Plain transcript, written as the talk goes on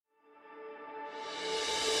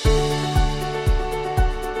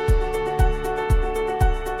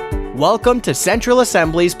Welcome to Central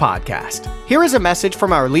Assembly's podcast. Here is a message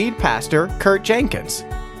from our lead pastor, Kurt Jenkins.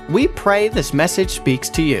 We pray this message speaks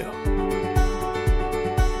to you.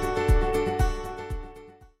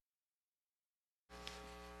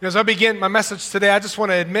 As I begin my message today, I just want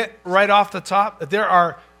to admit right off the top that there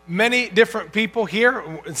are many different people here,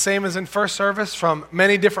 same as in first service, from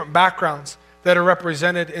many different backgrounds that are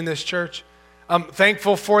represented in this church. I'm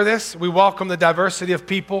thankful for this. We welcome the diversity of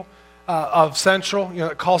people of Central,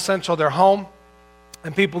 that call Central their home,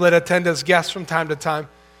 and people that attend as guests from time to time.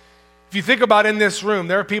 If you think about in this room,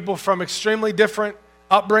 there are people from extremely different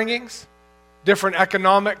upbringings, different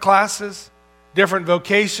economic classes, different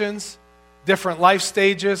vocations, different life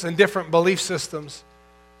stages, and different belief systems.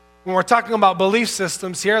 When we're talking about belief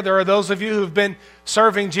systems here, there are those of you who've been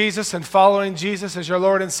serving Jesus and following Jesus as your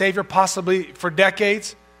Lord and Savior, possibly for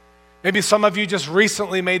decades. Maybe some of you just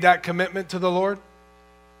recently made that commitment to the Lord.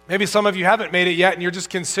 Maybe some of you haven't made it yet, and you're just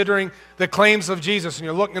considering the claims of Jesus, and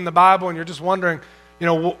you're looking in the Bible, and you're just wondering,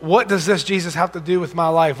 what does this Jesus have to do with my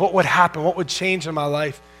life? What would happen? What would change in my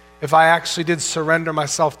life if I actually did surrender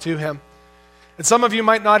myself to Him? And some of you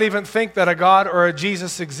might not even think that a God or a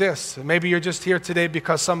Jesus exists. And maybe you're just here today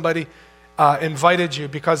because somebody invited you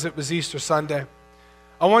because it was Easter Sunday.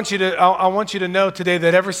 I want you to know today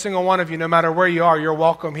that every single one of you, no matter where you are, you're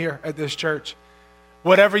welcome here at this church.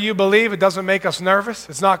 Whatever you believe, it doesn't make us nervous.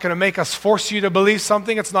 It's not going to make us force you to believe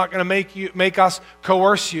something. It's not going to make us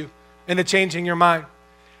coerce you into changing your mind.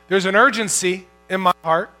 There's an urgency in my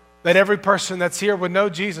heart that every person that's here would know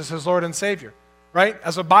Jesus as Lord and Savior, right?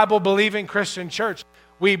 As a Bible-believing Christian church,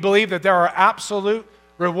 we believe that there are absolute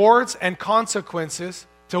rewards and consequences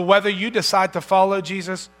to whether you decide to follow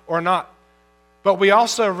Jesus or not. But we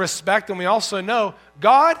also respect and we also know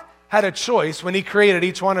God had a choice when He created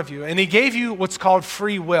each one of you, and He gave you what's called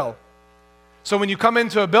free will. So when you come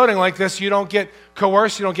into a building like this, you don't get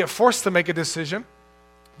coerced, you don't get forced to make a decision,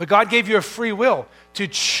 but God gave you a free will to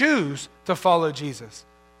choose to follow Jesus.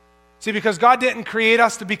 See, because God didn't create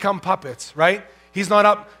us to become puppets, right? He's not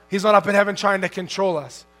up in heaven trying to control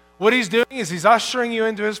us. What He's doing is He's ushering you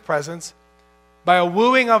into His presence by a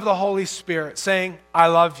wooing of the Holy Spirit, saying, I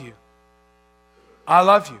love you. I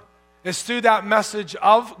love you. It's through that message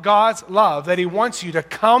of God's love that He wants you to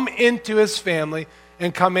come into His family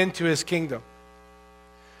and come into His kingdom.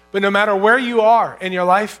 But no matter where you are in your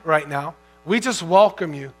life right now, we just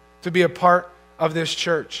welcome you to be a part of this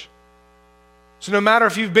church. So no matter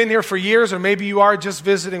if you've been here for years or maybe you are just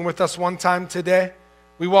visiting with us one time today,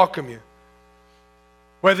 we welcome you.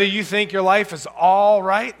 Whether you think your life is all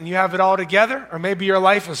right and you have it all together, or maybe your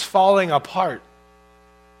life is falling apart,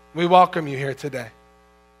 we welcome you here today.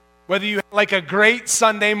 Whether you had like a great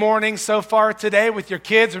Sunday morning so far today with your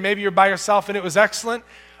kids, or maybe you're by yourself and it was excellent,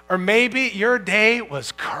 or maybe your day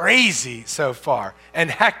was crazy so far and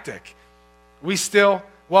hectic, we still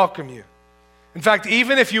welcome you. In fact,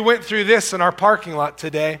 even if you went through this in our parking lot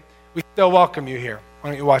today, we still welcome you here.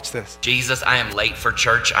 Why don't you watch this? Jesus, I am late for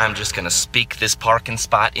church. I'm just going to speak this parking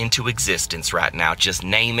spot into existence right now. Just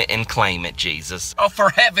name it and claim it, Jesus. Oh, for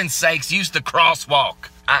heaven's sakes, use the crosswalk.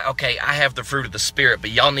 I have the fruit of the Spirit, but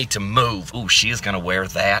y'all need to move. Ooh, she is going to wear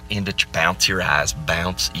that into bounce your eyes.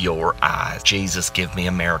 Bounce your eyes. Jesus, give me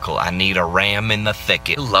a miracle. I need a ram in the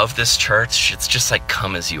thicket. I love this church. It's just like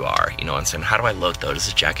come as you are. You know what I'm saying? How do I look, though? Does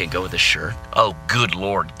the jacket go with the shirt? Oh, good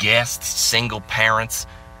Lord. Guests, single parents,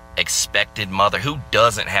 expected mother. Who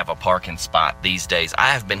doesn't have a parking spot these days?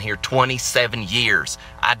 I have been here 27 years.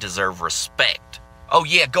 I deserve respect. Oh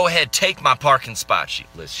yeah, go ahead, take my parking spot.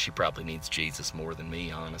 She probably needs Jesus more than me,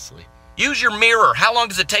 honestly. Use your mirror. How long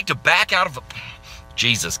does it take to back out of a...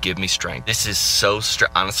 Jesus, give me strength. This is so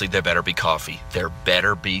honestly, there better be coffee. There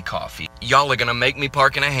better be coffee. Y'all are gonna make me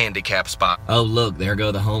park in a handicap spot. Oh look, there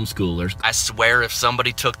go the homeschoolers. I swear if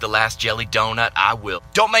somebody took the last jelly donut, I will.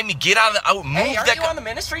 Don't make me get out of the... Oh, move hey, are that you on the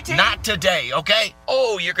ministry team? Not today, okay?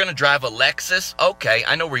 Oh, you're gonna drive a Lexus? Okay,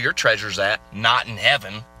 I know where your treasure's at. Not in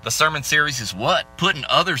heaven. The sermon series is what? Putting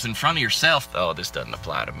others in front of yourself. Oh, this doesn't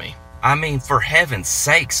apply to me. I mean, for heaven's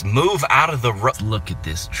sakes, move out of the road. Look at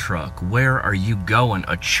this truck. Where are you going?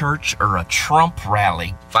 A church or a Trump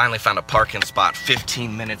rally? Finally found a parking spot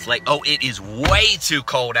 15 minutes late. Oh, it is way too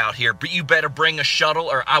cold out here, but you better bring a shuttle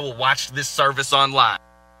or I will watch this service online.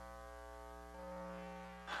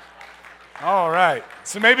 All right.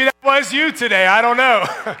 So maybe that was you today. I don't know.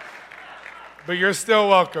 But you're still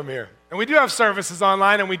welcome here. And we do have services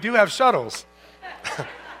online and we do have shuttles.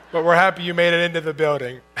 But we're happy you made it into the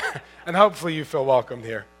building. And hopefully you feel welcomed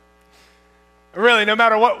here. Really, no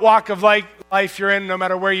matter what walk of life you're in, no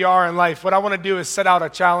matter where you are in life, what I want to do is set out a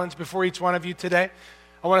challenge before each one of you today.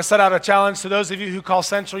 I want to set out a challenge to those of you who call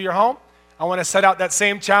Central your home. I want to set out that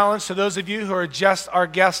same challenge to those of you who are just our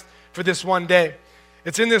guests for this one day.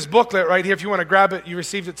 It's in this booklet right here. If you want to grab it, you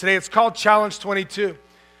received it today. It's called Challenge 22.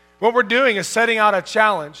 What we're doing is setting out a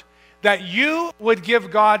challenge that you would give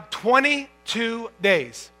God 22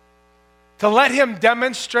 days to let him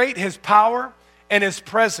demonstrate his power and his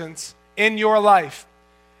presence in your life.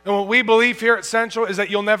 And what we believe here at Central is that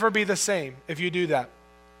you'll never be the same if you do that.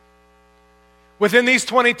 Within these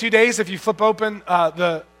 22 days, if you flip open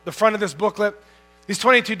the front of this booklet, these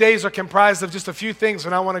 22 days are comprised of just a few things,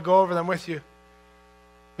 and I want to go over them with you.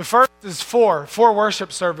 The first is four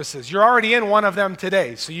worship services. You're already in one of them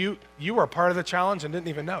today, so you were part of the challenge and didn't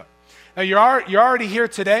even know it. Now, you're already here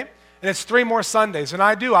today, and it's 3 more Sundays, and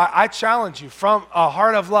I challenge you from a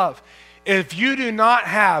heart of love. If you do not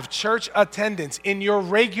have church attendance in your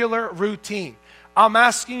regular routine, I'm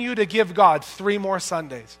asking you to give God 3 more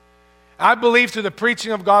Sundays. I believe through the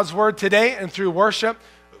preaching of God's word today and through worship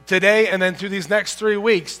today and then through these next 3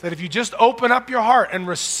 weeks, that if you just open up your heart and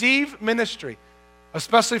receive ministry,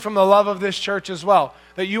 especially from the love of this church as well,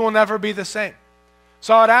 that you will never be the same.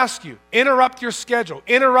 So I'd ask you, interrupt your schedule,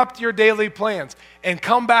 interrupt your daily plans, and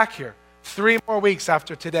come back here 3 more weeks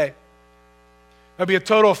after today. There'll be a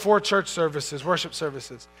total of 4 church services, worship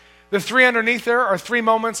services. The 3 underneath there are 3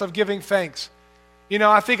 moments of giving thanks. You know,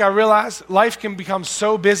 I think I realize life can become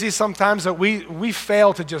so busy sometimes that we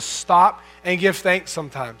fail to just stop and give thanks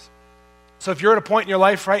sometimes. So if you're at a point in your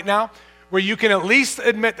life right now where you can at least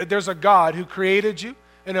admit that there's a God who created you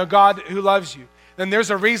and a God who loves you, then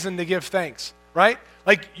there's a reason to give thanks, right?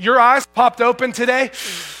 Like your eyes popped open today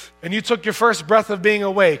and you took your first breath of being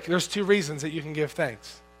awake. There's 2 reasons that you can give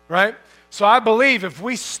thanks, right? So I believe if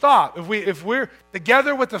we stop, if we're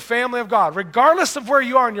together with the family of God, regardless of where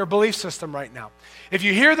you are in your belief system right now, if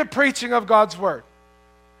you hear the preaching of God's word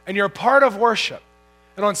and you're a part of worship,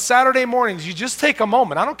 and on Saturday mornings you just take a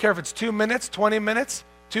moment, I don't care if it's 2 minutes, 20 minutes,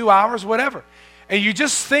 2 hours, whatever, and you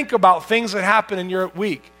just think about things that happen in your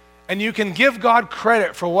week, and you can give God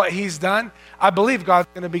credit for what he's done, I believe God's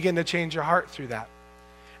going to begin to change your heart through that.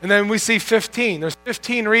 And then we see 15. There's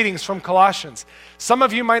 15 readings from Colossians. Some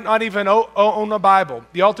of you might not even own a Bible.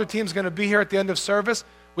 The altar team's going to be here at the end of service.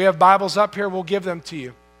 We have Bibles up here. We'll give them to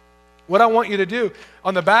you. What I want you to do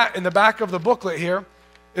in the back of the booklet here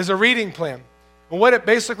is a reading plan. And what it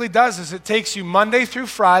basically does is it takes you Monday through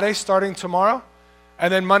Friday starting tomorrow,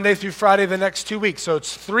 and then Monday through Friday the next 2 weeks. So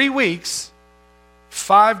it's 3 weeks,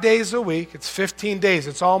 5 days a week. It's 15 days.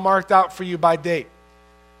 It's all marked out for you by date.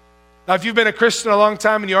 Now, if you've been a Christian a long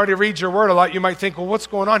time and you already read your word a lot, you might think, well, what's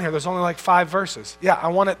going on here? There's only like 5 verses. Yeah, I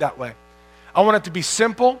want it that way. I want it to be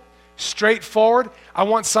simple, straightforward. I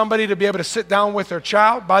want somebody to be able to sit down with their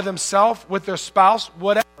child, by themselves, with their spouse,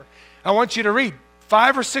 whatever. I want you to read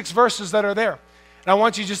 5 or 6 verses that are there. And I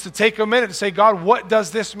want you just to take a minute and say, God, what does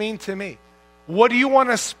this mean to me? What do you want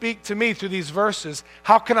to speak to me through these verses?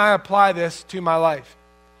 How can I apply this to my life?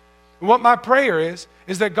 And what my prayer is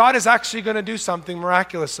that God is actually going to do something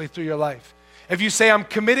miraculously through your life. If you say, I'm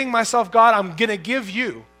committing myself, God, I'm going to give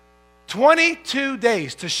you 22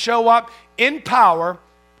 days to show up in power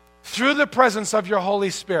through the presence of your Holy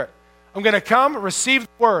Spirit. I'm going to come, receive the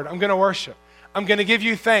word. I'm going to worship. I'm going to give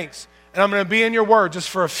you thanks. And I'm going to be in your word just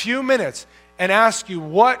for a few minutes and ask you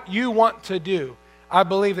what you want to do. I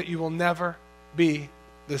believe that you will never be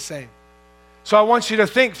the same. So I want you to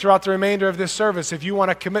think throughout the remainder of this service if you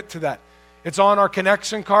want to commit to that. It's on our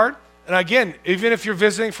connection card. And again, even if you're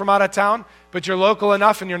visiting from out of town, but you're local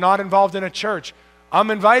enough and you're not involved in a church, I'm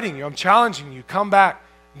inviting you, I'm challenging you, come back,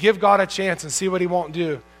 give God a chance and see what he won't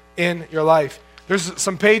do in your life. There's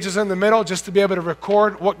some pages in the middle just to be able to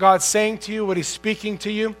record what God's saying to you, what he's speaking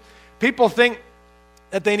to you. People think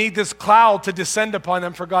that they need this cloud to descend upon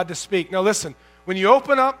them for God to speak. Now listen, when you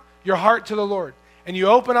open up your heart to the Lord and you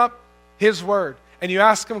open up his word and you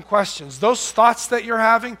ask him questions, those thoughts that you're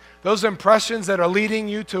having, those impressions that are leading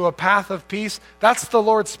you to a path of peace, that's the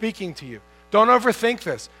Lord speaking to you. Don't overthink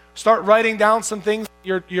this. Start writing down some things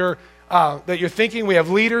that you're thinking. We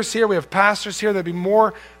have leaders here, we have pastors here that'd be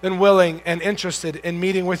more than willing and interested in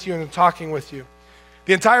meeting with you and talking with you.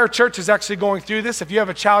 The entire church is actually going through this. If you have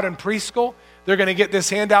a child in preschool, they're going to get this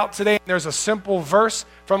handout today. There's a simple verse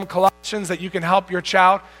from Colossians that you can help your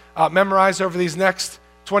child memorize over these next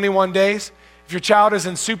 21 days. If your child is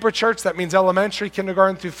in super church, that means elementary,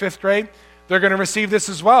 kindergarten through 5th grade, they're going to receive this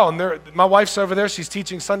as well. And my wife's over there. She's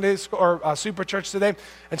teaching Sunday school or super church today,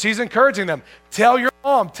 and she's encouraging them. Tell your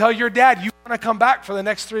mom, tell your dad, you want to come back for the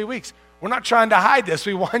next 3 weeks. We're not trying to hide this.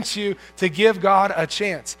 We want you to give God a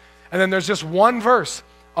chance. And then there's just one verse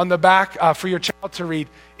on the back for your child to read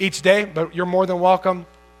each day, but you're more than welcome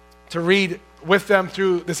to read with them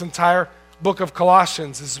through this entire book of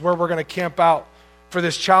Colossians. This is where we're going to camp out for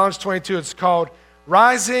this Challenge 22. It's called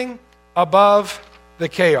Rising Above the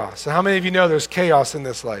Chaos. And how many of you know there's chaos in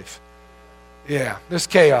this life? Yeah, there's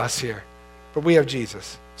chaos here. But we have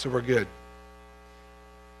Jesus, so we're good.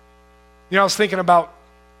 You know, I was thinking about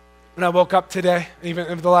when I woke up today, even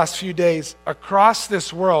over the last few days, across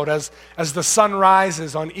this world, as the sun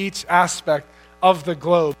rises on each aspect of the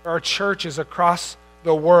globe, there are churches across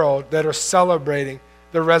the world that are celebrating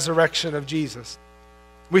the resurrection of Jesus.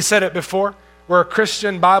 We said it before, we're a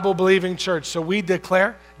Christian Bible-believing church, so we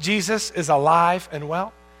declare Jesus is alive and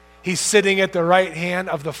well. He's sitting at the right hand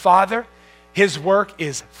of the Father. His work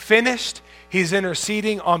is finished. He's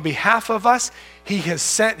interceding on behalf of us. He has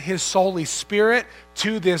sent his Holy Spirit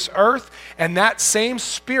to this earth, and that same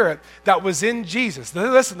Spirit that was in Jesus.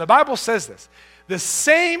 Listen, the Bible says this. The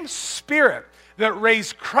same Spirit that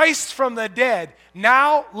raised Christ from the dead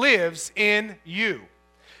now lives in you.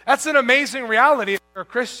 That's an amazing reality if you're a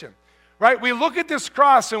Christian, right? We look at this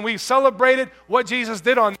cross and we celebrated what Jesus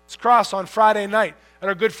did on this cross on Friday night at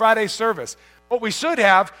our Good Friday service. What we should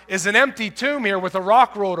have is an empty tomb here with a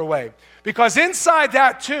rock rolled away. Because inside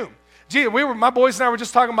that tomb, my boys and I were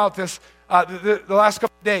just talking about this the last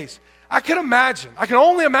couple of days. I can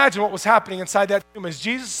only imagine what was happening inside that tomb as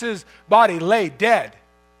Jesus' body lay dead,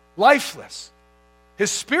 lifeless. His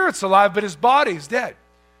spirit's alive, but his body's dead.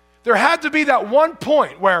 There had to be that one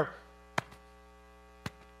point where,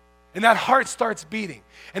 and that heart starts beating,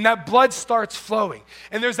 and that blood starts flowing,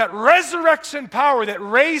 and there's that resurrection power that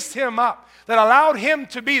raised him up, that allowed him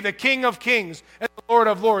to be the King of Kings and the Lord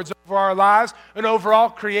of Lords over our lives and over all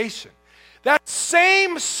creation. That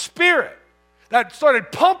same Spirit that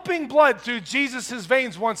started pumping blood through Jesus'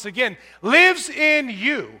 veins once again lives in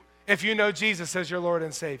you if you know Jesus as your Lord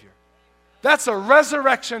and Savior. That's a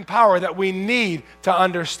resurrection power that we need to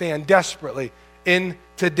understand desperately in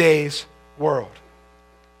today's world.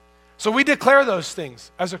 So we declare those things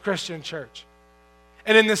as a Christian church.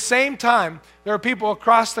 And in the same time, there are people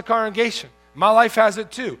across the congregation. My life has it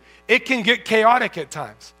too. It can get chaotic at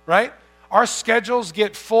times, right? Our schedules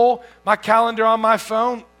get full. My calendar on my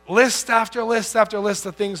phone, list after list after list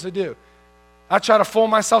of things to do. I try to fool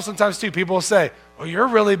myself sometimes too. People will say, "Oh, you're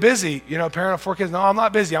really busy, parent of 4 kids." No, I'm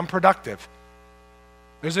not busy. I'm productive.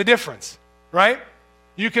 There's a difference, right?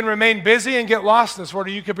 You can remain busy and get lost in this world,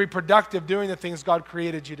 or you can be productive doing the things God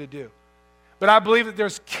created you to do. But I believe that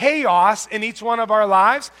there's chaos in each one of our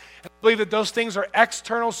lives. I believe that those things are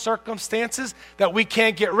external circumstances that we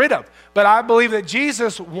can't get rid of. But I believe that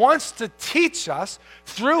Jesus wants to teach us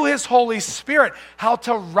through his Holy Spirit how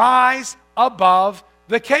to rise above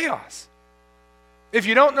the chaos. If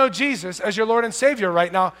you don't know Jesus as your Lord and Savior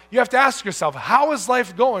right now, you have to ask yourself, how is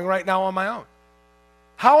life going right now on my own?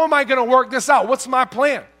 How am I going to work this out? What's my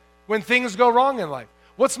plan when things go wrong in life?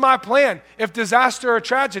 What's my plan if disaster or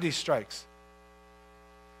tragedy strikes?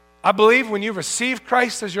 I believe when you receive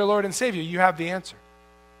Christ as your Lord and Savior, you have the answer.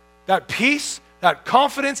 That peace, that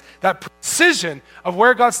confidence, that precision of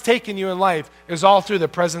where God's taken you in life is all through the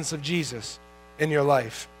presence of Jesus in your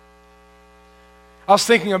life. I was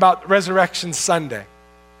thinking about Resurrection Sunday.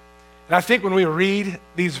 And I think when we read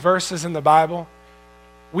these verses in the Bible,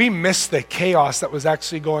 we miss the chaos that was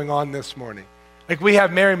actually going on this morning. Like we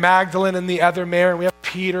have Mary Magdalene and the other Mary, and we have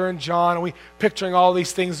Peter and John, and we picturing all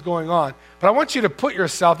these things going on. But I want you to put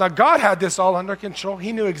yourself, now God had this all under control.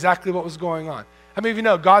 He knew exactly what was going on. How many of you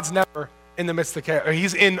know God's never in the midst of chaos? Or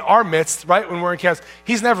he's in our midst, right, when we're in chaos.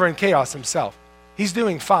 He's never in chaos himself. He's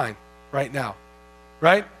doing fine right now,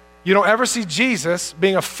 right? You don't ever see Jesus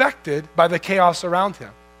being affected by the chaos around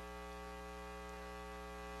him.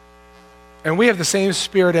 And we have the same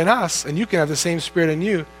Spirit in us, and you can have the same Spirit in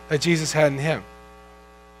you that Jesus had in him.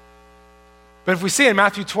 But if we see in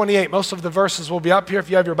Matthew 28, most of the verses will be up here.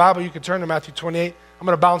 If you have your Bible, you can turn to Matthew 28. I'm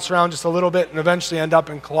going to bounce around just a little bit and eventually end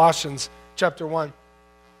up in Colossians chapter 1.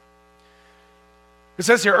 It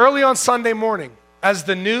says here, early on Sunday morning, as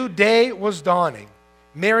the new day was dawning,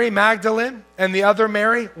 Mary Magdalene and the other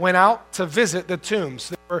Mary went out to visit the tombs.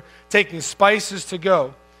 They were taking spices to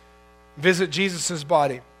go visit Jesus'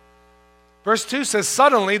 body. Verse 2 says,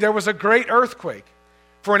 suddenly there was a great earthquake,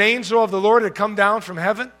 for an angel of the Lord had come down from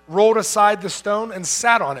heaven, rolled aside the stone, and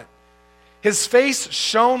sat on it. His face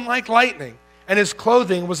shone like lightning, and his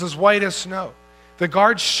clothing was as white as snow. The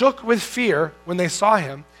guards shook with fear when they saw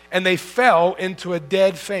him, and they fell into a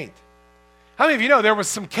dead faint. How many of you know there was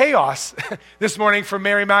some chaos this morning for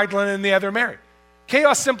Mary Magdalene and the other Mary?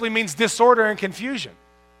 Chaos simply means disorder and confusion.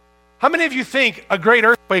 How many of you think a great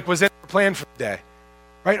earthquake was in their plan for the day?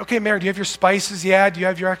 Right? Okay, Mary, do you have your spices? Yeah. Do you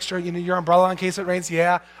have your extra, your umbrella in case it rains?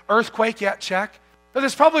 Yeah. Earthquake? Yeah, check. But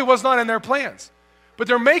this probably was not in their plans. but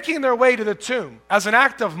they're making their way to the tomb as an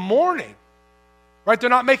act of mourning, right? They're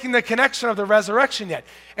not making the connection of the resurrection yet.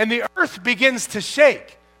 And the earth begins to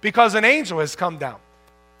shake because an angel has come down.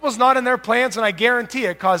 It was not in their plans, and I guarantee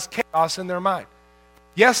it caused chaos in their mind.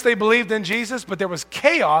 Yes, they believed in Jesus, but there was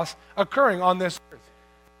chaos occurring on this earth.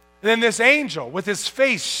 And then this angel, with his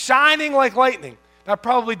face shining like lightning, that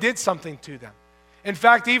probably did something to them. In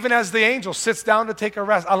fact, even as the angel sits down to take a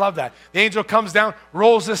rest, I love that. The angel comes down,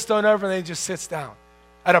 rolls this stone over, and then he just sits down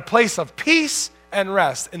at a place of peace and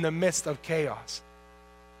rest in the midst of chaos.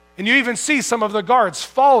 And you even see some of the guards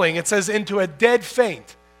falling, it says, into a dead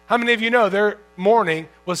faint. How many of you know their mourning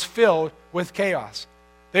was filled with chaos?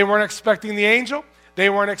 They weren't expecting the angel.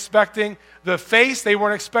 They weren't expecting the face. They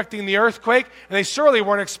weren't expecting the earthquake. And they surely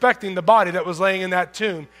weren't expecting the body that was laying in that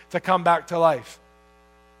tomb to come back to life.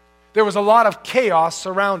 There was a lot of chaos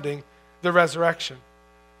surrounding the resurrection.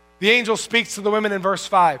 The angel speaks to the women in verse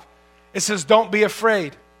 5. It says, don't be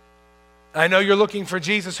afraid. I know you're looking for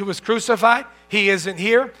Jesus who was crucified. He isn't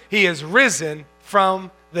here. He is risen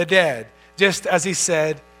from the dead, just as he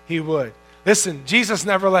said he would. Listen, Jesus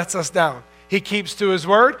never lets us down. He keeps to his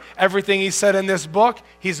word. Everything he said in this book,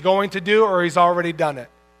 he's going to do or he's already done it.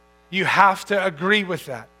 You have to agree with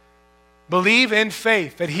that. Believe in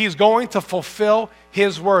faith that he's going to fulfill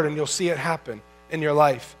his word, and you'll see it happen in your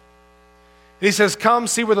life. And he says, come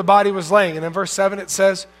see where the body was laying. And in verse 7 it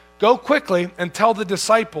says, go quickly and tell the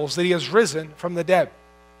disciples that he has risen from the dead.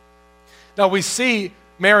 Now we see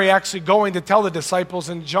Mary actually going to tell the disciples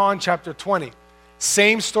in John chapter 20.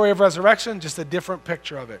 Same story of resurrection, just a different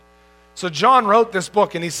picture of it. So John wrote this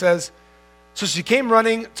book, and he says, so she came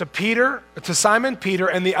running to Simon Peter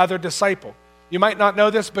and the other disciple. You might not know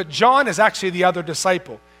this, but John is actually the other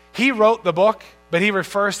disciple. He wrote the book, but he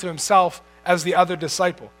refers to himself as the other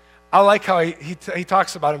disciple. I like how he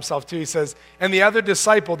talks about himself too. He says, and the other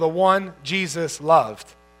disciple, the one Jesus loved.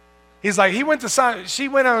 He's like, she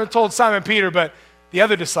went out and told Simon Peter, but the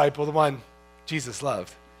other disciple, the one Jesus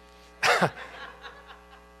loved.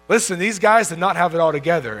 Listen, these guys did not have it all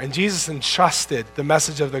together, and Jesus entrusted the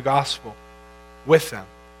message of the gospel with them.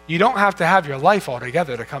 You don't have to have your life all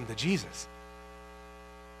together to come to Jesus.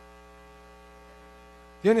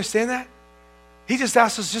 You understand that? He just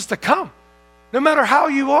asks us just to come. No matter how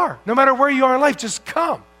you are, no matter where you are in life, just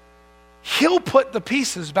come. He'll put the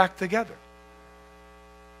pieces back together.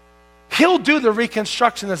 He'll do the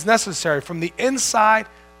reconstruction that's necessary from the inside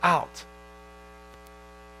out.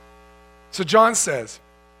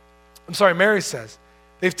 So Mary says,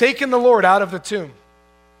 they've taken the Lord out of the tomb.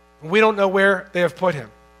 We don't know where they have put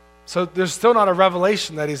him. So there's still not a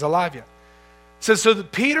revelation that he's alive yet. It says, so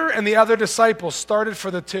Peter and the other disciples started for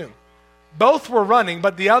the tomb. Both were running,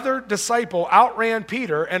 but the other disciple outran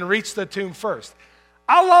Peter and reached the tomb first.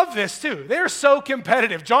 I love this too. They're so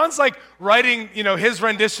competitive. John's like writing, his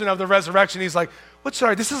rendition of the resurrection. He's like,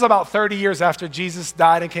 this is about 30 years after Jesus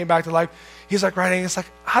died and came back to life. He's like writing, it's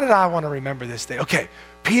like, how did I want to remember this day? Okay,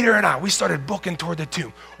 Peter and I, we started booking toward the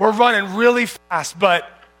tomb. We're running really fast, but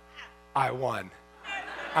I won.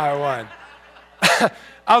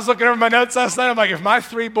 I was looking over my notes last night. I'm like, if my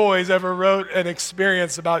 3 boys ever wrote an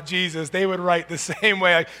experience about Jesus, they would write the same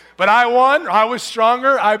way. But I won. I was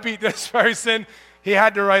stronger. I beat this person. He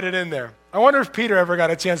had to write it in there. I wonder if Peter ever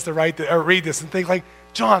got a chance to read this and think like,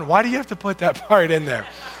 John, why do you have to put that part in there?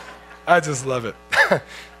 I just love it.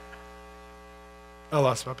 I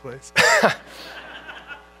lost my place.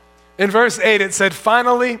 In verse 8, it said,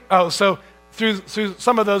 finally, so through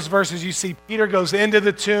some of those verses, you see Peter goes into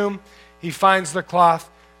the tomb. He finds the cloth.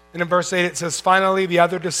 And in verse 8, it says, finally, the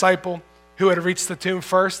other disciple who had reached the tomb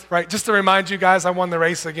first, right? Just to remind you guys, I won the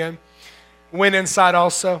race again. Went inside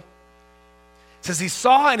also. It says he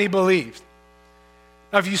saw and he believed.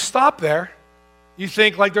 Now, if you stop there, you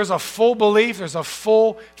think like there's a full belief, there's a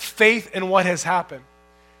full faith in what has happened.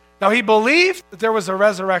 Now, he believed that there was a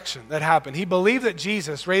resurrection that happened. He believed that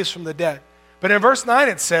Jesus raised from the dead. But in verse 9,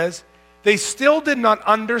 it says, they still did not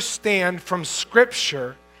understand from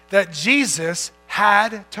Scripture that Jesus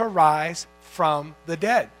had to rise from the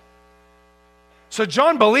dead. So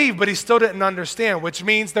John believed, but he still didn't understand, which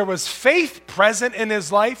means there was faith present in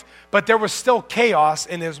his life, but there was still chaos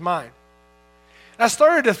in his mind. And I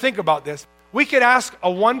started to think about this. We could ask a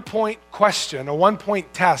 1-point question, a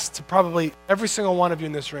 1-point test to probably every single one of you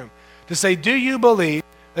in this room to say, do you believe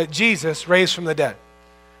that Jesus raised from the dead?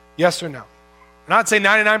 Yes or no? And I'd say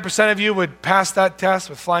 99% of you would pass that test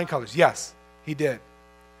with flying colors. Yes, he did.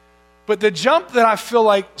 But the jump that I feel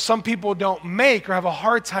like some people don't make or have a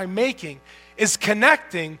hard time making is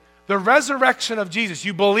connecting the resurrection of Jesus.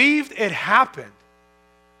 You believed it happened,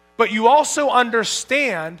 but you also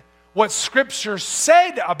understand what Scripture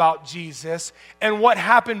said about Jesus and what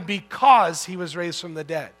happened because he was raised from the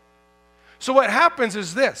dead. So what happens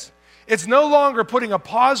is this. It's no longer putting a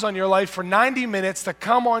pause on your life for 90 minutes to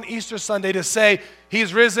come on Easter Sunday to say, he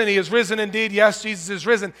is risen indeed, yes, Jesus is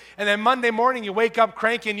risen. And then Monday morning you wake up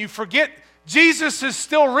cranky and you forget Jesus is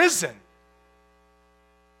still risen.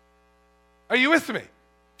 Are you with me?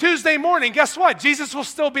 Tuesday morning, guess what? Jesus will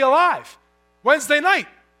still be alive. Wednesday night,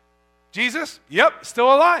 Jesus, yep,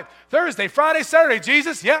 still alive. Thursday, Friday, Saturday,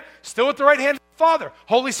 Jesus, yep, still at the right hand of the Father.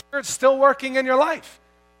 Holy Spirit still working in your life.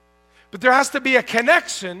 But there has to be a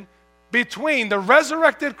connection between the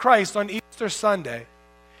resurrected Christ on Easter Sunday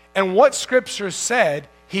and what Scripture said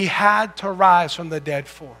he had to rise from the dead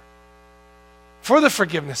for the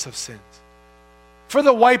forgiveness of sins, for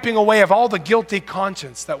the wiping away of all the guilty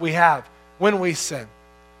conscience that we have when we sin,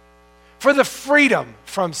 for the freedom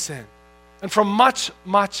from sin, and for much,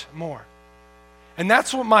 much more. And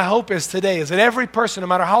that's what my hope is today, is that every person, no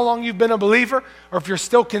matter how long you've been a believer, or if you're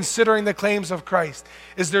still considering the claims of Christ,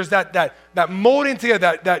 is there's that molding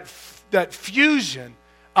together, that fusion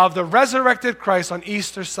of the resurrected Christ on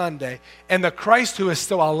Easter Sunday and the Christ who is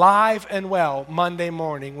still alive and well Monday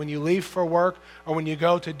morning when you leave for work or when you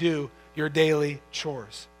go to do your daily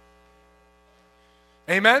chores.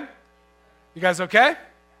 Amen? You guys okay?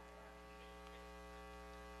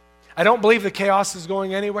 I don't believe the chaos is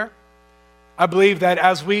going anywhere. I believe that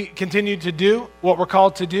as we continue to do what we're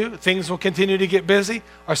called to do, things will continue to get busy.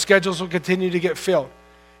 Our schedules will continue to get filled.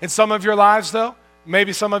 In some of your lives, though,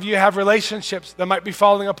 maybe some of you have relationships that might be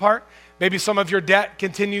falling apart. Maybe some of your debt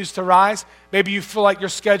continues to rise. Maybe you feel like your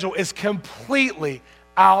schedule is completely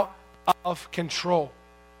out of control.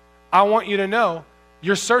 I want you to know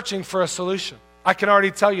you're searching for a solution. I can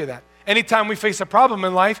already tell you that. Anytime we face a problem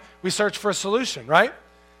in life, we search for a solution, right?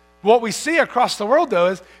 What we see across the world, though,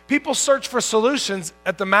 is people search for solutions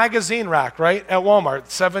at the magazine rack, right? At Walmart,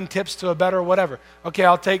 7 tips to a better whatever. Okay,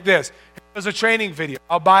 I'll take this. Here's a training video.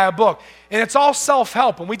 I'll buy a book. And it's all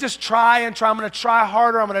self-help. And we just try and try. I'm going to try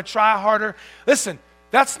harder. Listen,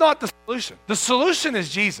 that's not the solution. The solution is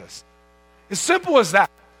Jesus. As simple as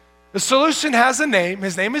that. The solution has a name.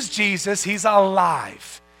 His name is Jesus. He's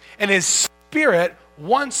alive. And his Spirit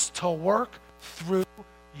wants to work through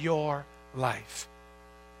your life.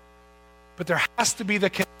 But there has to be the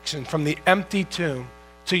connection from the empty tomb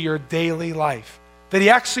to your daily life. That he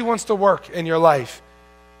actually wants to work in your life,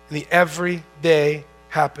 in the everyday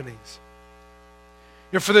happenings.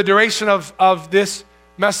 For the duration of this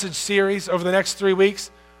message series over the next 3 weeks,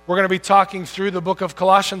 we're going to be talking through the book of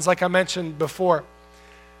Colossians like I mentioned before.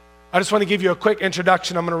 I just want to give you a quick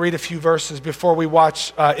introduction. I'm going to read a few verses before we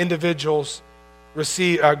watch individuals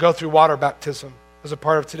go through water baptism as a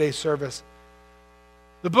part of today's service.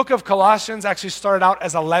 The book of Colossians actually started out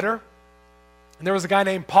as a letter. And there was a guy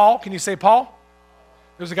named Paul. Can you say Paul?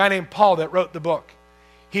 There was a guy named Paul that wrote the book.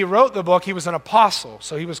 He wrote the book. He was an apostle.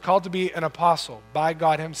 So he was called to be an apostle by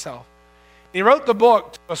God himself. He wrote the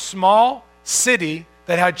book to a small city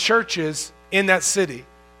that had churches in that city.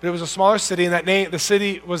 But it was a smaller city, and the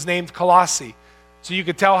city was named Colossae. So you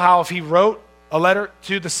could tell how if he wrote a letter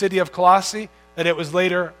to the city of Colossae, that it was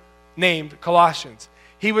later named Colossians.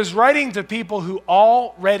 He was writing to people who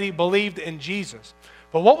already believed in Jesus.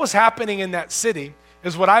 But what was happening in that city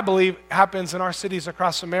is what I believe happens in our cities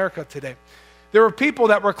across America today. There were people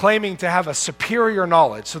that were claiming to have a superior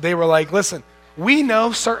knowledge. So they were like, listen, we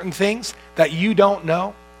know certain things that you don't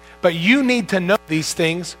know, but you need to know these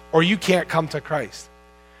things or you can't come to Christ.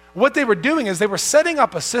 What they were doing is they were setting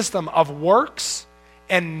up a system of works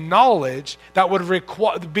and knowledge that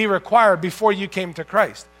would be required before you came to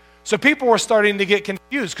Christ. So people were starting to get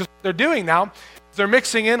confused because what they're doing now, they're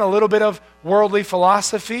mixing in a little bit of worldly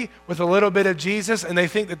philosophy with a little bit of Jesus, and they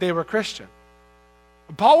think that they were Christian.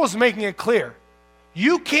 Paul was making it clear.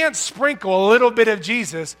 You can't sprinkle a little bit of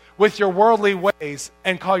Jesus with your worldly ways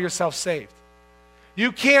and call yourself saved.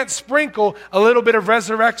 You can't sprinkle a little bit of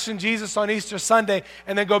resurrection Jesus on Easter Sunday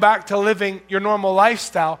and then go back to living your normal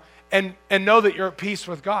lifestyle and know that you're at peace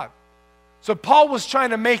with God. So Paul was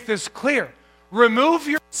trying to make this clear. Remove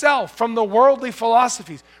yourself from the worldly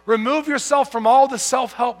philosophies. Remove yourself from all the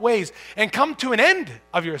self-help ways and come to an end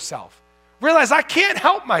of yourself. Realize I can't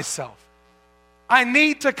help myself. I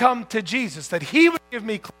need to come to Jesus, that he would give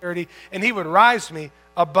me clarity and he would rise me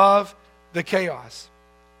above the chaos.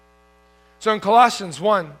 So in Colossians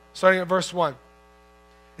 1, starting at verse 1,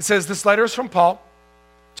 it says, this letter is from Paul,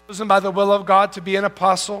 chosen by the will of God to be an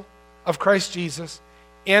apostle of Christ Jesus,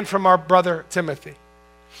 and from our brother Timothy. It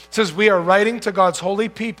says, we are writing to God's holy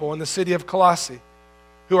people in the city of Colossae,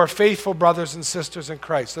 who are faithful brothers and sisters in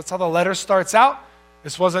Christ. That's how the letter starts out.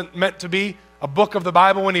 This wasn't meant to be a book of the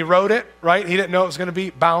Bible when he wrote it, right? He didn't know it was going to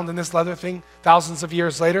be bound in this leather thing thousands of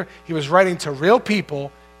years later. He was writing to real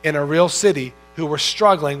people in a real city who were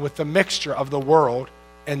struggling with the mixture of the world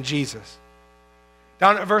and Jesus.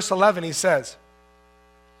 Down at verse 11, he says,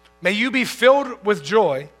 may you be filled with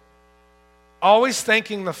joy, always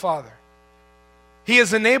thanking the Father. He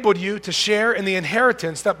has enabled you to share in the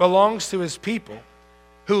inheritance that belongs to his people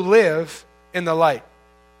who live in the light.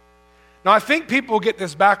 Now, I think people get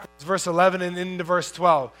this backwards, verse 11 and into verse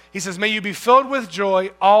 12. He says, may you be filled with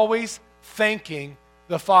joy, always thanking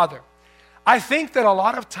the Father. I think that a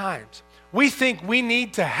lot of times we think we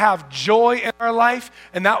need to have joy in our life,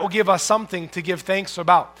 and that will give us something to give thanks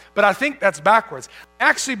about. But I think that's backwards. I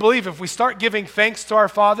actually believe if we start giving thanks to our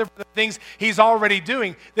Father for the things he's already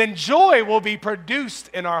doing, then joy will be produced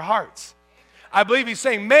in our hearts. I believe he's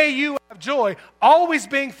saying, may you have joy, always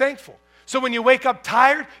being thankful. So when you wake up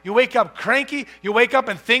tired, you wake up cranky, you wake up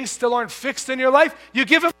and things still aren't fixed in your life, you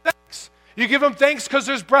give him thanks. You give him thanks because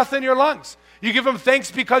there's breath in your lungs. You give him thanks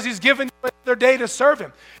because he's given you another day to serve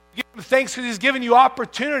him. You give him thanks because he's given you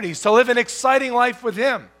opportunities to live an exciting life with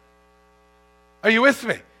him. Are you with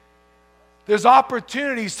me? There's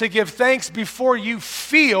opportunities to give thanks before you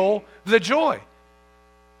feel the joy.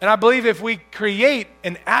 And I believe if we create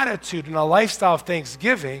an attitude and a lifestyle of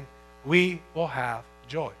thanksgiving, we will have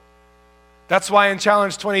joy. That's why in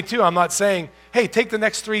Challenge 22, I'm not saying, hey, take the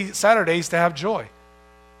next 3 Saturdays to have joy.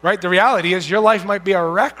 Right? The reality is your life might be a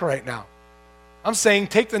wreck right now. I'm saying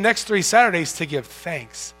take the next 3 Saturdays to give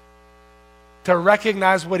thanks, to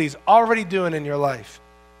recognize what he's already doing in your life.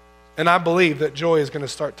 And I believe that joy is going to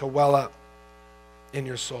start to well up in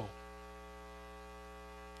your soul.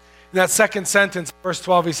 In that second sentence, verse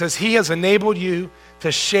 12, he says, he has enabled you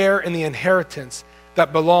to share in the inheritance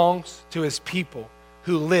that belongs to his people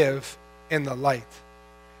who live in the light.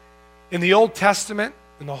 In the Old Testament,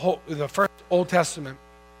 in the first Old Testament,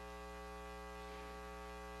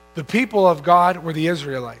 the people of God were the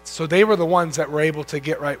Israelites. So they were the ones that were able to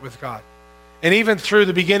get right with God. And even through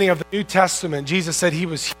the beginning of the New Testament, Jesus said he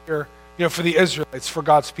was here, for the Israelites, for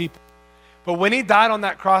God's people. But when he died on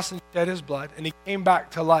that cross and shed his blood and he came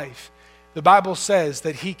back to life, the Bible says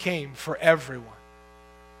that he came for everyone.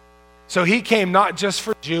 So he came not just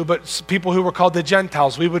for Jew, but people who were called the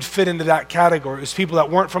Gentiles. We would fit into that category. It was people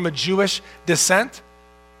that weren't from a Jewish descent,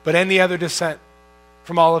 but any other descent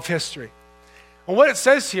from all of history. And what it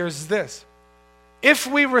says here is this. If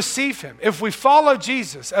we receive him, if we follow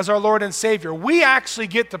Jesus as our Lord and Savior, we actually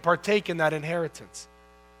get to partake in that inheritance.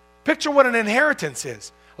 Picture what an inheritance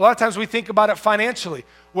is. A lot of times we think about it financially,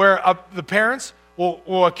 where the parents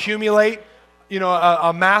will accumulate,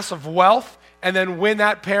 a mass of wealth, and then when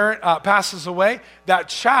that parent passes away, that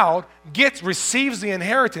child receives the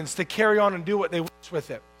inheritance to carry on and do what they wish with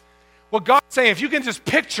it. What God's saying, if you can just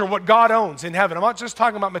picture what God owns in heaven, I'm not just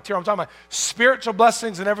talking about material, I'm talking about spiritual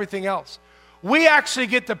blessings and everything else. We actually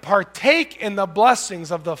get to partake in the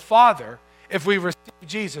blessings of the Father if we receive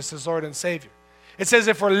Jesus as Lord and Savior. It says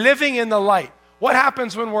if we're living in the light, what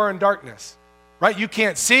happens when we're in darkness? Right? You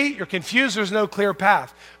can't see, you're confused, there's no clear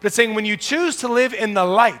path. But it's saying when you choose to live in the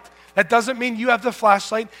light, that doesn't mean you have the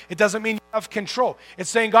flashlight, it doesn't mean you have control. It's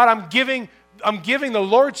saying, God, I'm giving the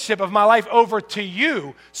lordship of my life over to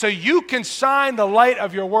you so you can shine the light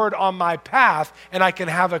of your word on my path and I can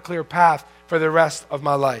have a clear path for the rest of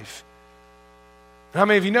my life. How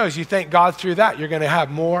many of you know as you thank God through that, you're going to have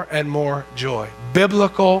more and more joy.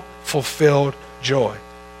 Biblical, fulfilled joy.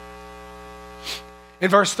 In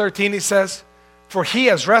verse 13 he says, for he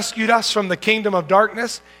has rescued us from the kingdom of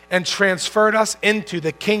darkness and transferred us into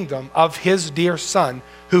the kingdom of his dear Son,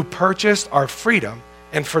 who purchased our freedom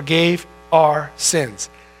and forgave our sins.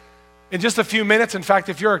 In just a few minutes, in fact,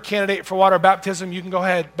 if you're a candidate for water baptism, you can go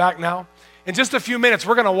ahead back now. In just a few minutes,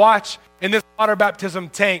 we're going to watch in this water baptism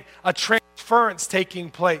tank a transference taking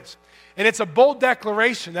place. And it's a bold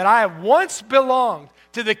declaration that I have once belonged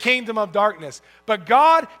to the kingdom of darkness. But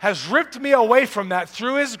God has ripped me away from that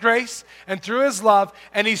through his grace and through his love,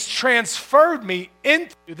 and he's transferred me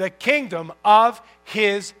into the kingdom of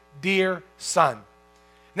his dear Son. And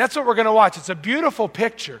that's what we're going to watch. It's a beautiful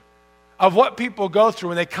picture of what people go through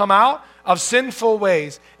when they come out of sinful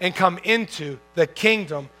ways and come into the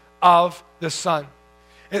kingdom of the Son.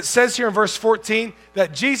 It says here in verse 14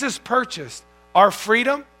 that Jesus purchased our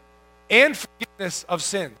freedom and forgiveness of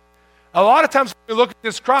sin. A lot of times when we look at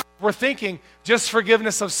this cross, we're thinking just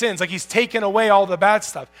forgiveness of sins, like he's taken away all the bad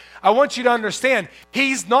stuff. I want you to understand,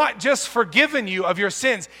 he's not just forgiven you of your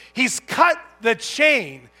sins. He's cut the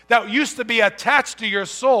chain that used to be attached to your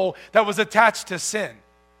soul that was attached to sin.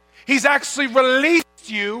 He's actually released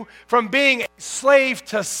you from being a slave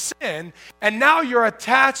to sin, and now you're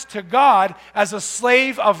attached to God as a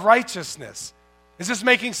slave of righteousness. Is this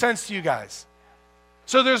making sense to you guys?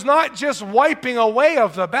 So there's not just wiping away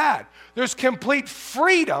of the bad. There's complete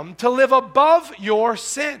freedom to live above your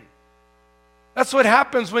sin. That's what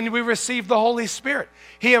happens when we receive the Holy Spirit.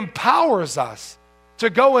 He empowers us to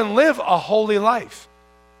go and live a holy life.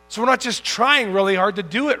 So we're not just trying really hard to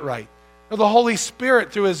do it right. No, the Holy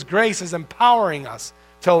Spirit, through His grace, is empowering us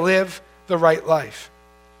to live the right life.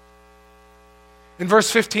 In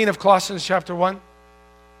verse 15 of Colossians chapter 1,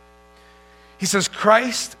 he says,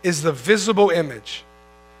 Christ is the visible image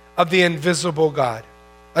of the invisible God.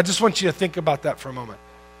 I just want you to think about that for a moment.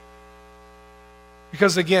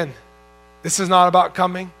 Because again, this is not about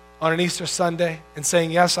coming on an Easter Sunday and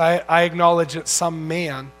saying, yes, I acknowledge that some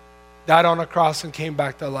man died on a cross and came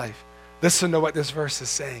back to life. Listen to what this verse is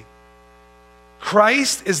saying.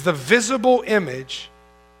 Christ is the visible image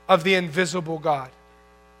of the invisible God.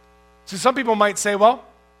 So some people might say, well,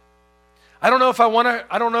 I don't know if I want to,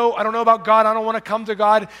 I don't know about God. I don't want to come to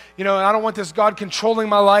God, and I don't want this God controlling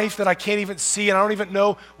my life that I can't even see, and I don't even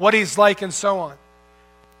know what He's like, and so on.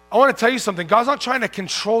 I want to tell you something. God's not trying to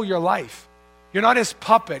control your life. You're not His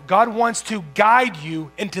puppet. God wants to guide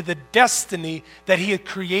you into the destiny that He had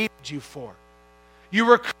created you for. You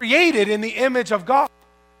were created in the image of God.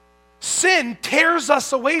 Sin tears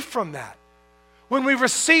us away from that. When we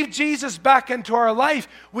receive Jesus back into our life,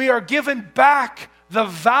 we are given back the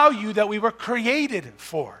value that we were created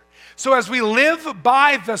for. So as we live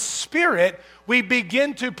by the Spirit, we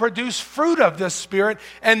begin to produce fruit of the Spirit,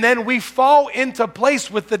 and then we fall into place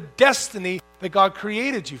with the destiny that God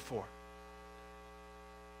created you for.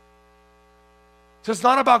 So it's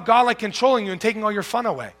not about God like controlling you and taking all your fun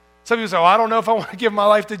away. Some people say, I don't know if I want to give my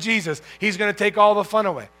life to Jesus. He's going to take all the fun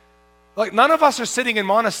away. Like, none of us are sitting in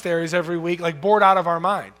monasteries every week, like bored out of our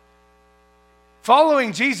mind.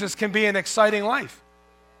 Following Jesus can be an exciting life.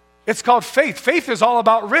 It's called faith. Faith is all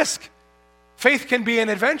about risk. Faith can be an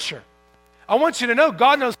adventure. I want you to know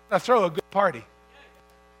God knows how to throw a good party.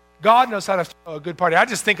 God knows how to throw a good party. I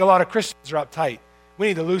just think a lot of Christians are uptight. We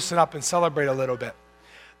need to loosen up and celebrate a little bit.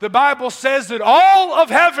 The Bible says that all of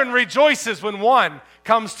heaven rejoices when one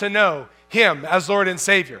comes to know Him as Lord and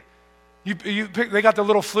Savior. They got the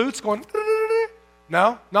little flutes going,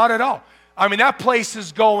 no, not at all. I mean, that place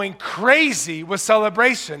is going crazy with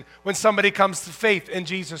celebration when somebody comes to faith in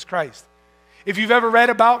Jesus Christ. If you've ever read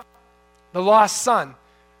about the lost son,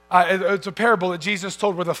 it's a parable that Jesus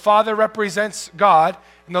told where the Father represents God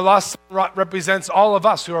and the lost son represents all of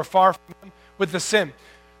us who are far from Him with the sin.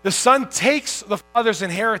 The son takes the Father's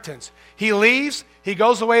inheritance. He leaves, he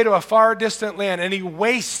goes away to a far distant land, and he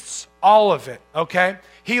wastes all of it, okay?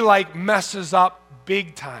 He messes up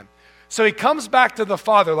big time. So he comes back to the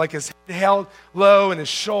Father, like his head held low and his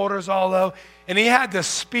shoulders all low, and he had this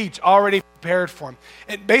speech already prepared for him.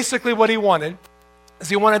 And basically what he wanted is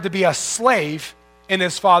he wanted to be a slave in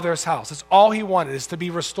his Father's house. That's all he wanted, is to be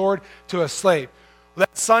restored to a slave. Well,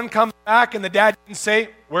 that son comes back and the dad didn't say,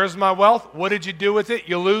 where's my wealth? What did you do with it?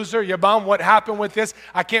 You loser, you bum, what happened with this?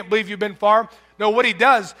 I can't believe you've been far. No, what he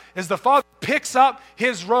does is the father picks up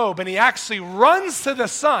his robe and he actually runs to the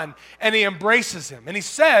son and he embraces him. And he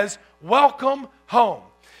says, welcome home.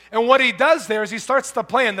 And what he does there is he starts to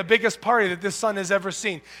plan the biggest party that this son has ever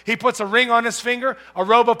seen. He puts a ring on his finger, a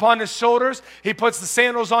robe upon his shoulders. He puts the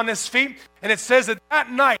sandals on his feet. And it says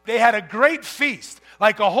that night they had a great feast,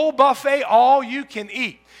 like a whole buffet, all you can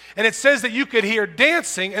eat. And it says that you could hear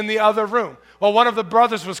dancing in the other room. Well, one of the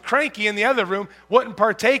brothers was cranky in the other room, wouldn't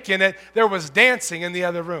partake in it. There was dancing in the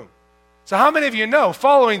other room. So how many of you know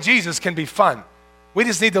following Jesus can be fun? We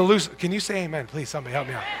just need to lose. Can you say amen, please? Somebody help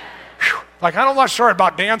me out. Whew. Like, I'm not sure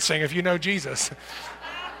about dancing if you know Jesus.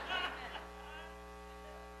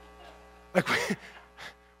 Like,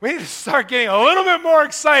 we need to start getting a little bit more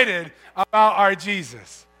excited about our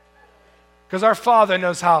Jesus. Because our Father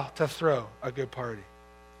knows how to throw a good party.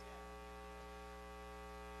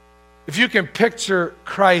 If you can picture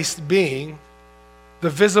Christ being the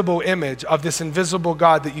visible image of this invisible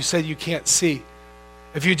God that you said you can't see,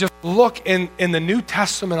 if you just look in the New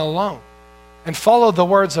Testament alone and follow the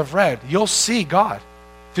words of Red, you'll see God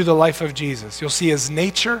through the life of Jesus. You'll see His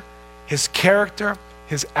nature, His character,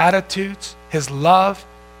 His attitudes, His love,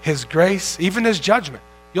 His grace, even His judgment.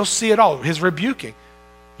 You'll see it all, His rebuking.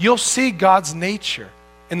 You'll see God's nature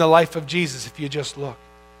in the life of Jesus if you just look.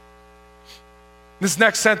 This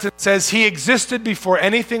next sentence says, He existed before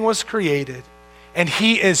anything was created, and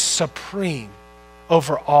He is supreme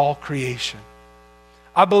over all creation.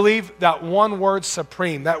 I believe that one word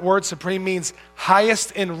supreme, that word supreme means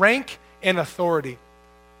highest in rank and authority.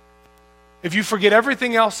 if you forget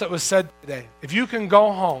everything else that was said today, if you can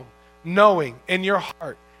go home knowing in your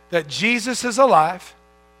heart that Jesus is alive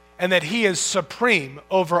and that he is supreme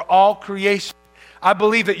over all creation, I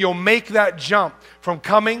believe that you'll make that jump from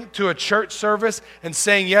coming to a church service and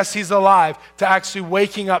saying, yes, he's alive, to actually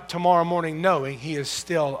waking up tomorrow morning knowing he is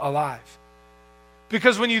still alive.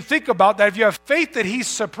 Because when you think about that, if you have faith that he's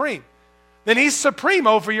supreme, then he's supreme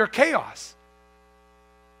over your chaos.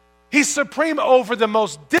 He's supreme over the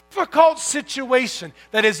most difficult situation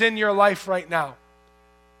that is in your life right now.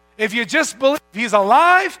 If you just believe he's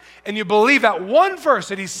alive and you believe that one verse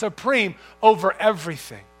that he's supreme over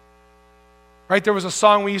everything. Right? There was a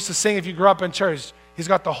song we used to sing if you grew up in church. He's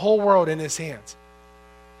got the whole world in his hands.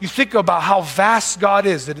 You think about how vast God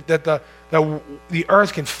is, that the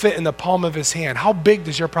earth can fit in the palm of his hand. How big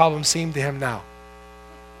does your problem seem to him now?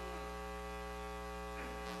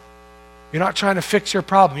 You're not trying to fix your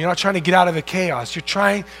problem. You're not trying to get out of the chaos. You're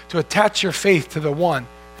trying to attach your faith to the one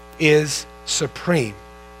who is supreme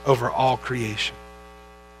over all creation.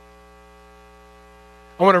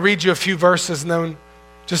 I want to read you a few verses and then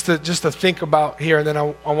just to think about here, and then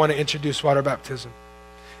I want to introduce water baptism.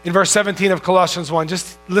 In verse 17 of Colossians 1,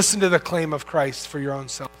 just listen to the claim of Christ for your own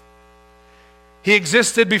self. He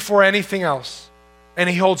existed before anything else, and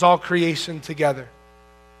he holds all creation together.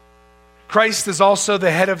 Christ is also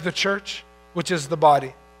the head of the church, which is the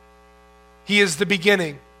body. He is the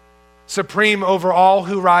beginning, supreme over all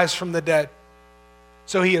who rise from the dead.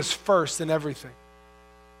 So he is first in everything.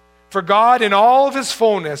 For God in all of his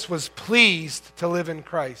fullness was pleased to live in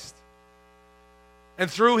Christ. And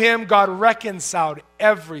through him, God reconciled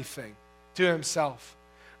everything to himself.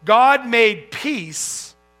 God made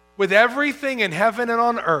peace with everything in heaven and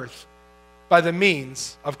on earth by the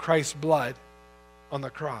means of Christ's blood on the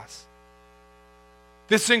cross.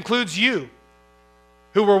 This includes you,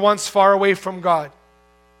 who were once far away from God.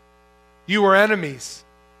 You were enemies,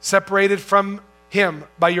 separated from him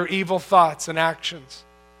by your evil thoughts and actions.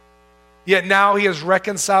 Yet now he has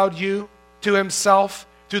reconciled you to himself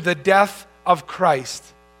through the death of Christ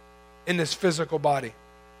in this physical body.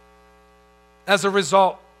 As a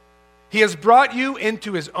result, he has brought you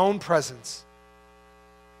into his own presence,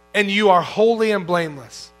 and you are holy and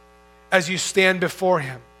blameless as you stand before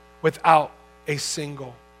him without a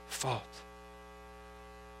single fault.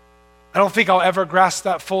 I don't think I'll ever grasp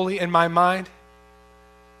that fully in my mind.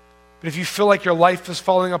 But if you feel like your life is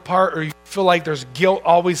falling apart, or you feel like there's guilt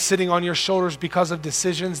always sitting on your shoulders because of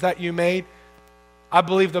decisions that you made, I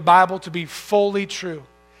believe the Bible to be fully true.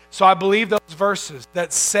 So I believe those verses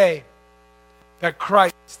that say that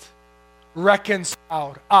Christ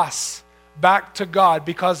reconciled us back to God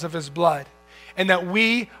because of his blood, and that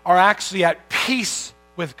we are actually at peace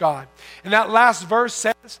with God. And that last verse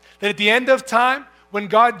says that at the end of time, when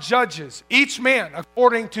God judges each man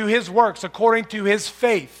according to his works, according to his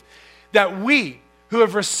faith, that we who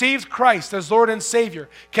have received Christ as Lord and Savior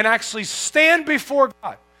can actually stand before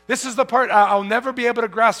God. This is the part I'll never be able to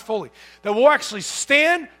grasp fully. That we'll actually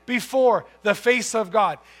stand before the face of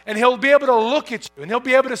God, and he'll be able to look at you, and he'll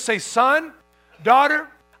be able to say, son, daughter,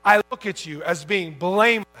 I look at you as being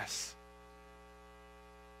blameless,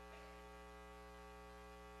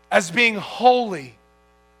 as being holy,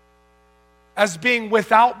 as being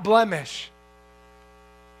without blemish.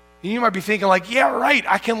 And you might be thinking like, yeah, right,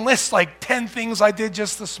 I can list like 10 things I did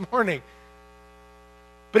just this morning.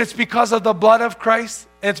 But it's because of the blood of Christ,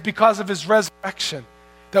 and it's because of his resurrection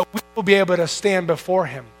that we will be able to stand before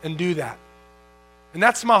him and do that. And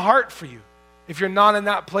that's my heart for you, if you're not in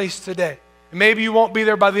that place today. And maybe you won't be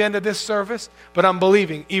there by the end of this service, but I'm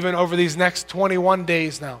believing even over these next 21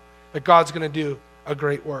 days now that God's going to do a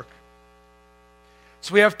great work.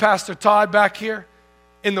 So we have Pastor Todd back here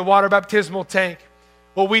in the water baptismal tank.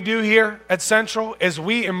 What we do here at Central is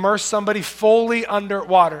we immerse somebody fully under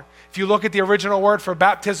water. If you look at the original word for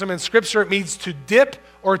baptism in Scripture, it means to dip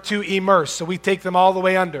or to immerse. So we take them all the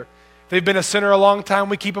way under. If they've been a sinner a long time,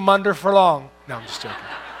 we keep them under for long. No, I'm just joking.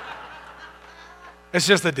 It's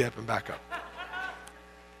just a dip and back up.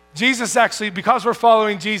 Jesus actually, because we're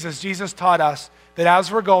following Jesus, Jesus taught us that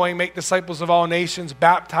as we're going, make disciples of all nations,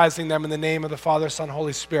 baptizing them in the name of the Father, Son,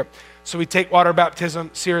 Holy Spirit. So we take water baptism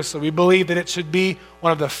seriously. We believe that it should be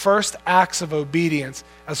one of the first acts of obedience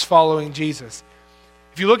as following Jesus.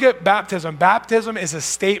 If you look at baptism, baptism is a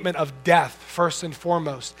statement of death, first and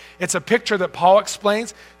foremost. It's a picture that Paul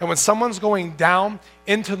explains that when someone's going down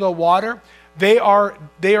into the water,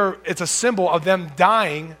 it's a symbol of them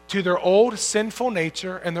dying to their old sinful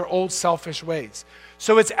nature and their old selfish ways.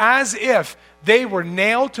 So it's as if they were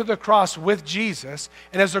nailed to the cross with Jesus,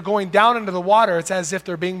 and as they're going down into the water, it's as if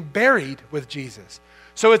they're being buried with Jesus.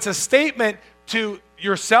 So it's a statement to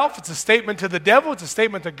yourself, it's a statement to the devil, it's a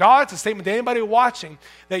statement to God, it's a statement to anybody watching,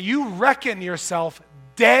 that you reckon yourself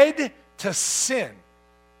dead to sin.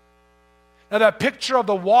 Now that picture of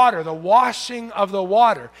the water, the washing of the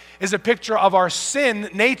water, is a picture of our sin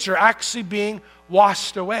nature actually being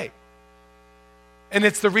washed away. And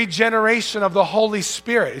it's the regeneration of the Holy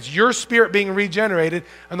Spirit. It's your spirit being regenerated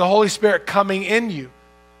and the Holy Spirit coming in you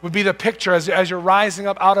would be the picture as you're rising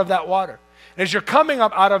up out of that water. And as you're coming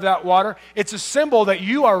up out of that water, it's a symbol that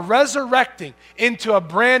you are resurrecting into a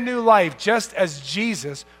brand new life, just as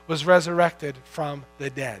Jesus was resurrected from the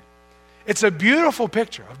dead. It's a beautiful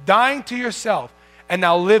picture of dying to yourself and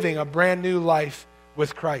now living a brand new life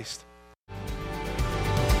with Christ.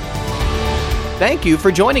 Thank you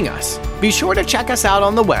for joining us. Be sure to check us out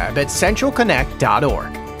on the web at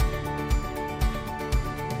centralconnect.org.